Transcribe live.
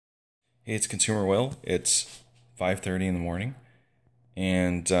Hey, it's Consumer Will. It's 5:30 in the morning,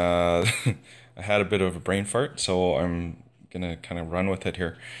 and I had a bit of a brain fart, so I'm gonna kind of run with it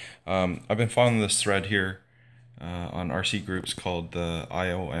here. I've been following this thread here on RC groups called the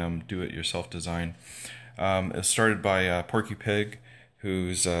IOM Do It Yourself Design. It started by Porky Pig,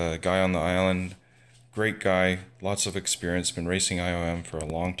 who's a guy on the island, great guy, lots of experience, been racing IOM for a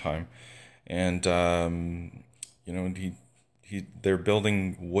long time, and they're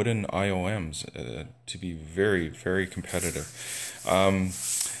building wooden IOMs to be very, very competitive. I'm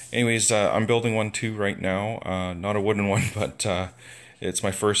building one too right now. Not a wooden one, but it's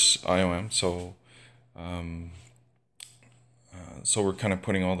my first IOM. So we're kind of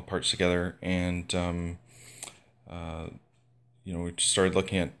putting all the parts together, and we started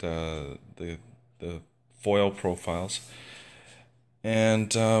looking at the foil profiles,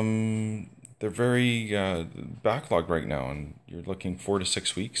 and they're very backlogged right now, and you're looking 4 to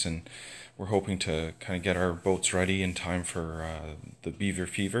 6 weeks, and we're hoping to kind of get our boats ready in time for the Beaver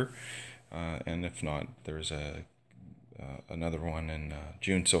Fever, and if not, there's another one in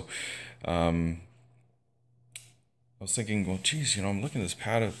June. So I was thinking, well, geez, I'm looking at this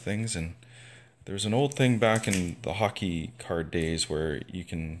pad of things, and there's an old thing back in the hockey card days where you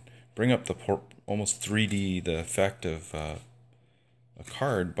can bring up the almost 3D the effect of a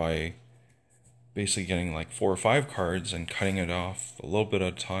card by basically getting like 4 or 5 cards and cutting it off a little bit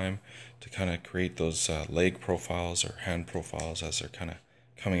at a time to kind of create those leg profiles or hand profiles as they're kind of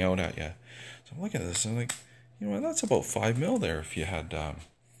coming out at you. So I'm looking at this and I'm like, that's about 5 mil there if you had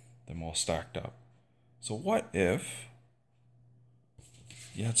them all stacked up. So what if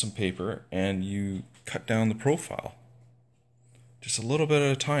you had some paper and you cut down the profile just a little bit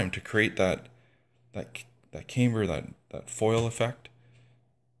at a time to create that camber, that foil effect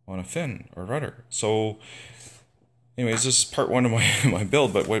on a fin or rudder. So anyways, this is part one of my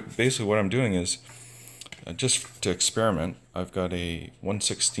build, but basically what I'm doing is just to experiment, I've got a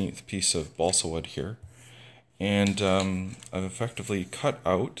 1/16 piece of balsa wood here, and I've effectively cut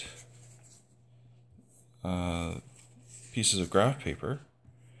out pieces of graph paper,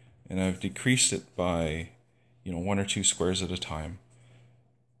 and I've decreased it by 1 or 2 squares at a time,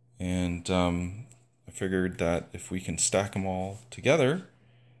 and I figured that if we can stack them all together,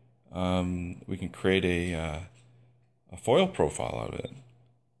 we can create a foil profile out of it,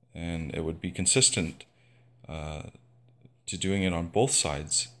 and it would be consistent to doing it on both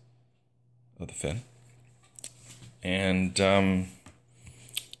sides of the fin, and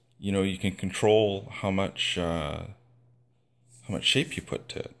you can control how much shape you put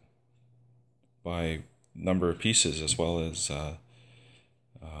to it by number of pieces, as well as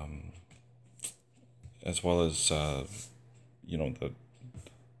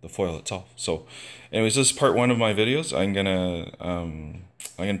the foil itself. So anyways, this is part one of my videos. I'm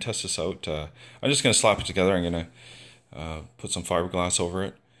gonna test this out. I'm just gonna slap it together. I'm gonna put some fiberglass over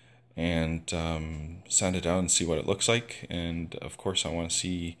it and sand it down and see what it looks like, and of course I want to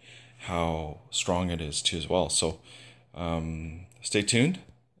see how strong it is too as well. So stay tuned,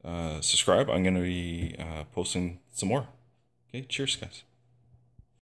 subscribe. I'm gonna be posting some more. Okay, cheers guys.